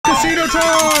Casino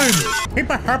time!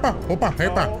 Hippa, hippa, hoppa,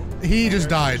 hippa. He just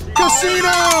died.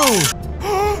 Casino!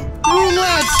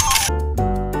 Roulette!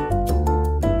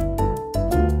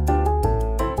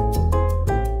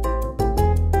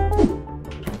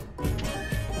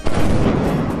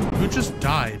 Who just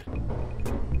died?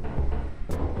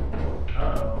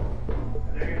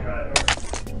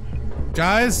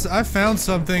 Guys, I found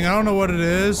something. I don't know what it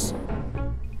is. The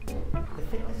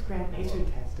fitness grand pacer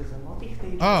test is a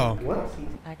multi-stage. Oh. What?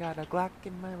 I got a Glock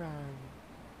in my round.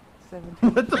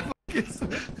 17. What the fuck is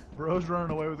this? Bro's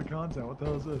running away with the content. What the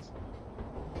hell is this?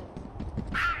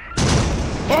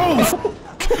 Oh!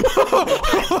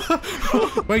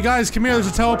 Wait, guys, come here. There's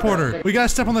a teleporter. We gotta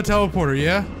step on the teleporter,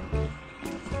 yeah?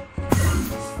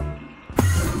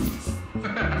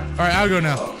 Alright, I'll go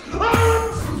now.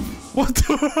 What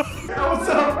the?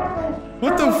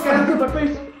 What the fuck?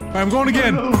 Alright, I'm going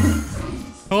again.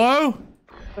 Hello?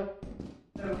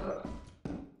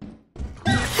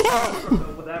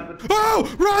 Oh!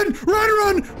 Run! Run!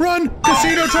 Run! Run!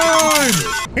 Casino time!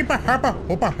 Hippa, hippa,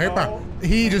 hoppa, hippa.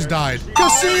 He just died.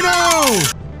 Casino!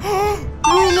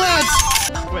 Roulette!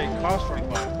 Wait, cost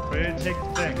 45. We didn't take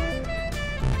the thing.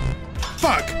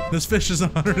 Fuck! This fish is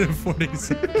 146.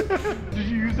 Did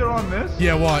you use it on this?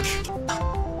 Yeah, watch.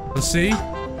 Let's see.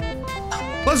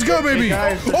 Let's go, baby!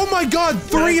 Hey, guys. Oh my god,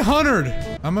 300!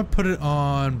 I'm gonna put it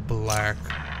on black.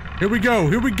 Here we go,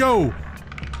 here we go!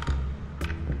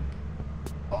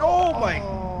 Oh my!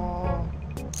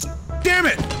 Damn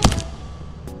it!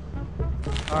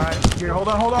 Alright, here, hold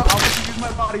on. I'll let you use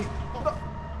my body.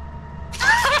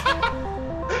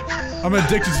 I'm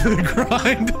addicted to the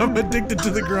grind. I'm addicted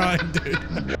to the grind, dude.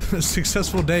 A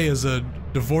successful day as a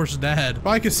divorced dad.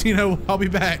 Bye, Casino. I'll be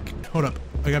back. Hold up.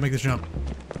 I gotta make this jump.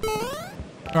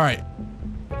 Alright.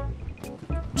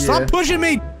 Stop pushing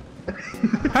me!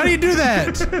 How do you do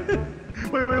that?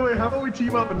 Wait. How about we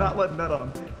team up and not let Ned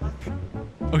on?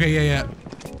 Okay, yeah.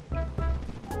 No!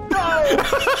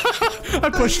 I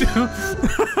pushed him.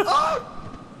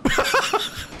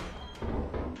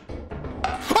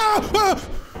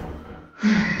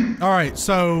 Alright,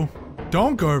 so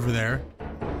don't go over there.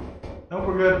 Nope,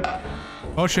 we're good.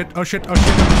 Oh shit, oh shit, oh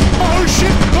shit. Oh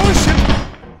shit, oh shit!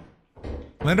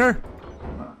 Linder?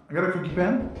 I got a cookie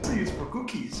pen. C is for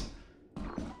cookies.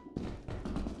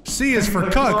 C is for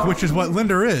cuck, which is what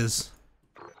Linder is.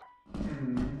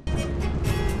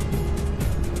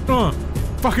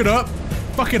 Fuck it up.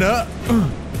 Fuck it up.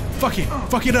 Fuck it.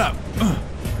 Fuck it up.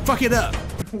 Fuck it up.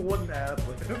 One ad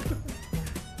lib.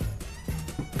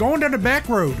 Going down the back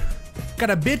road. Got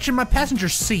a bitch in my passenger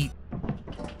seat.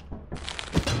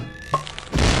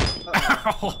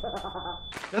 Ow.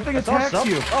 That thing attacks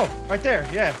you. Oh, right there,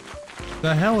 yeah.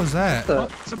 The hell is that?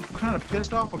 Some kind of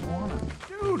pissed off iguana.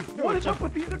 Dude, what is up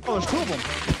with these iguanas? Oh, there's two of them.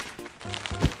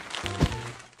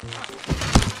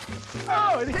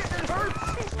 Oh, it hurts.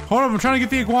 Hold up, I'm trying to get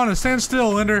the iguana. Stand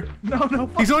still, Linder. No.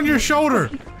 He's on your shoulder.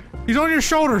 He's on your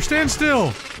shoulder. Stand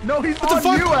still. No, he's What on the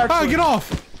fuck? you, actually. Ah, get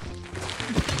off.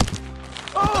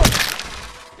 Oh!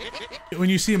 When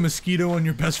you see a mosquito on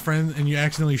your best friend and you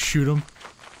accidentally shoot him.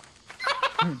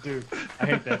 Dude, I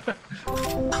hate that.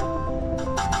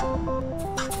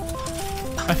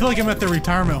 I feel like I'm at the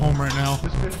retirement home right now.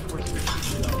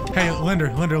 Hey, Linder.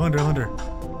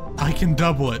 I can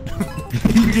double it.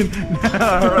 You can.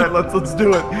 Alright, let's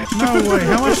do it. No way.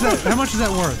 How much is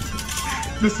that worth?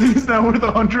 This thing's now worth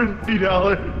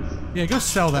 $150. Yeah, go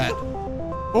sell that.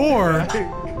 Or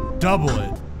double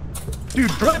it.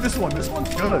 Dude, try this one. This one's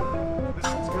good. This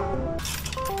one's good.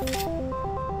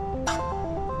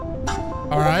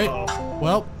 Alright.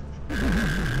 Well.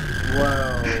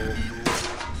 Wow.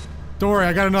 Don't worry,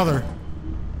 I got another.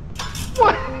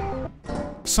 What?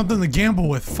 Something to gamble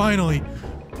with, finally.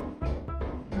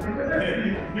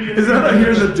 Is that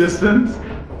here's a distance?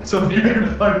 Something you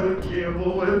can finally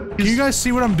gamble with? Can you guys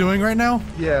see what I'm doing right now?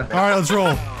 Yeah. Alright, let's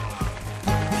roll.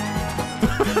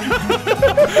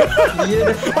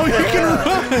 Yeah. Oh, you can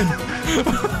run!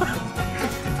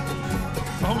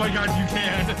 Oh my god, you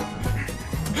can!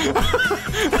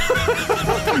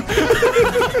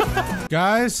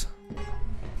 Guys?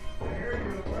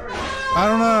 I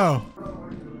don't know.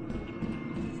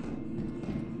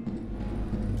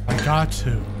 I've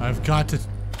got to.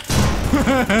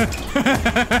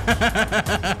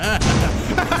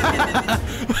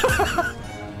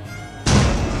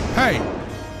 Hey!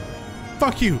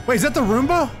 Fuck you. Wait, is that the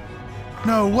Roomba?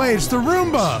 No, wait, it's the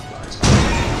Roomba!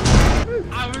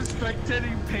 I was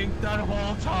spectating Pink that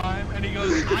whole time, and he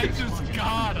goes, I just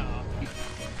gotta.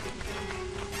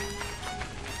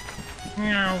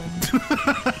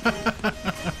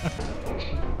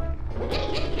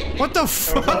 What the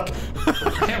fuck? I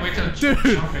can't wait to Dude,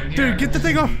 jump in here. dude, get the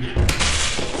thing off.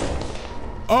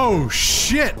 Oh,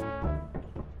 shit.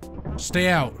 Stay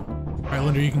out. All right,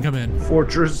 Linda, you can come in.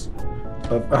 Fortress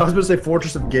of, I was gonna say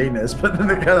fortress of gayness, but then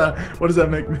they gotta, what does that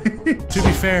make me? To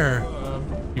be fair,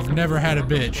 you've never had a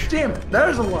bitch. Damn it, that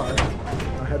is a lie.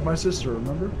 I had my sister,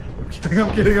 remember? I'm kidding,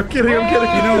 I'm kidding, I'm kidding, I'm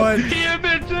kidding. You know what? He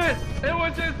admits it! It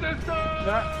was his sister!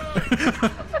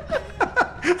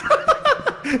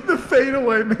 The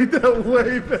fadeaway made that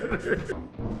way better.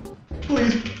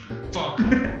 Please. Fuck.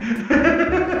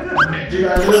 Dude, I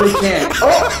really can't.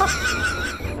 Oh!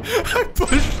 I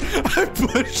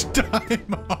pushed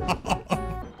time off.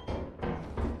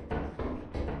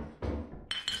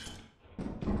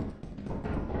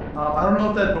 I don't know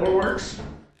if that door works.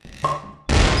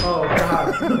 Oh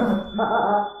god.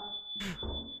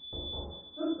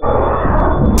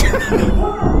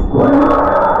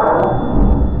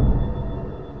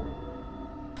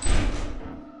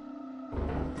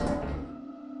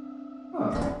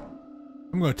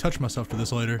 I'm gonna touch myself to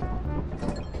this later.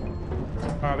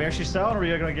 Alright, we actually selling, or are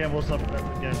we gonna gamble stuff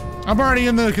again? I'm already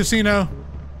in the casino.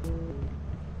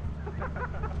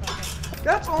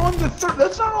 That's on the third.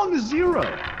 That's not on the 0.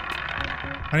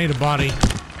 I need a body.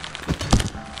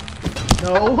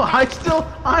 No,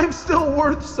 I'm still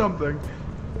worth something.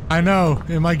 I know,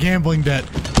 in my gambling debt.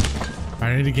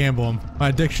 I need to gamble them. My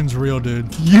addiction's real,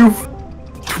 dude. You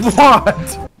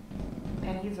what?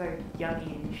 Panties are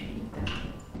yummy and you should eat them.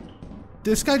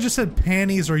 This guy just said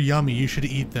panties are yummy, you should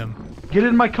eat them. Get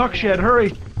in my cuck shed,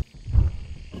 hurry.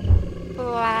 Get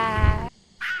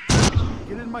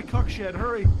in my cuck shed,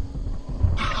 hurry.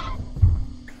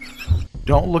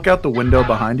 Don't look out the window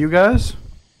behind you guys.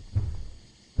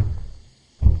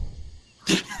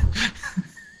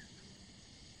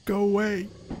 Go away.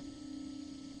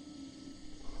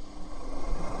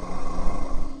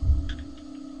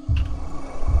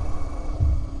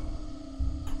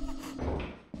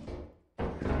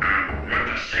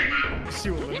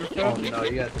 Oh no,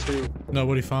 you got 2. No,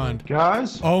 what'd he find?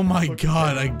 Guys? Oh my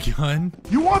god, a gun?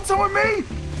 You want some of me?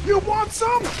 You want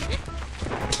some?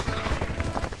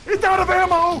 It's out of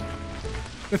ammo!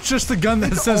 It's just the gun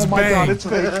that says oh my bang. god, it's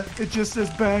fake. It just says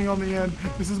bang on the end.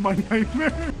 This is my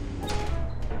nightmare.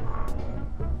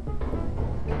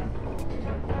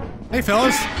 Hey,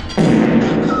 fellas.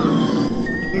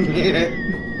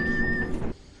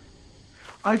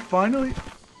 I finally...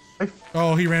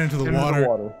 Oh, he ran into the water.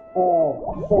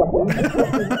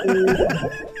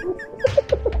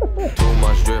 Too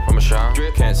much drip, I'm a shower.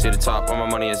 Can't see the top, all my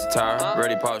money is a tire.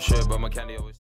 Ready pop shit, but my candy always.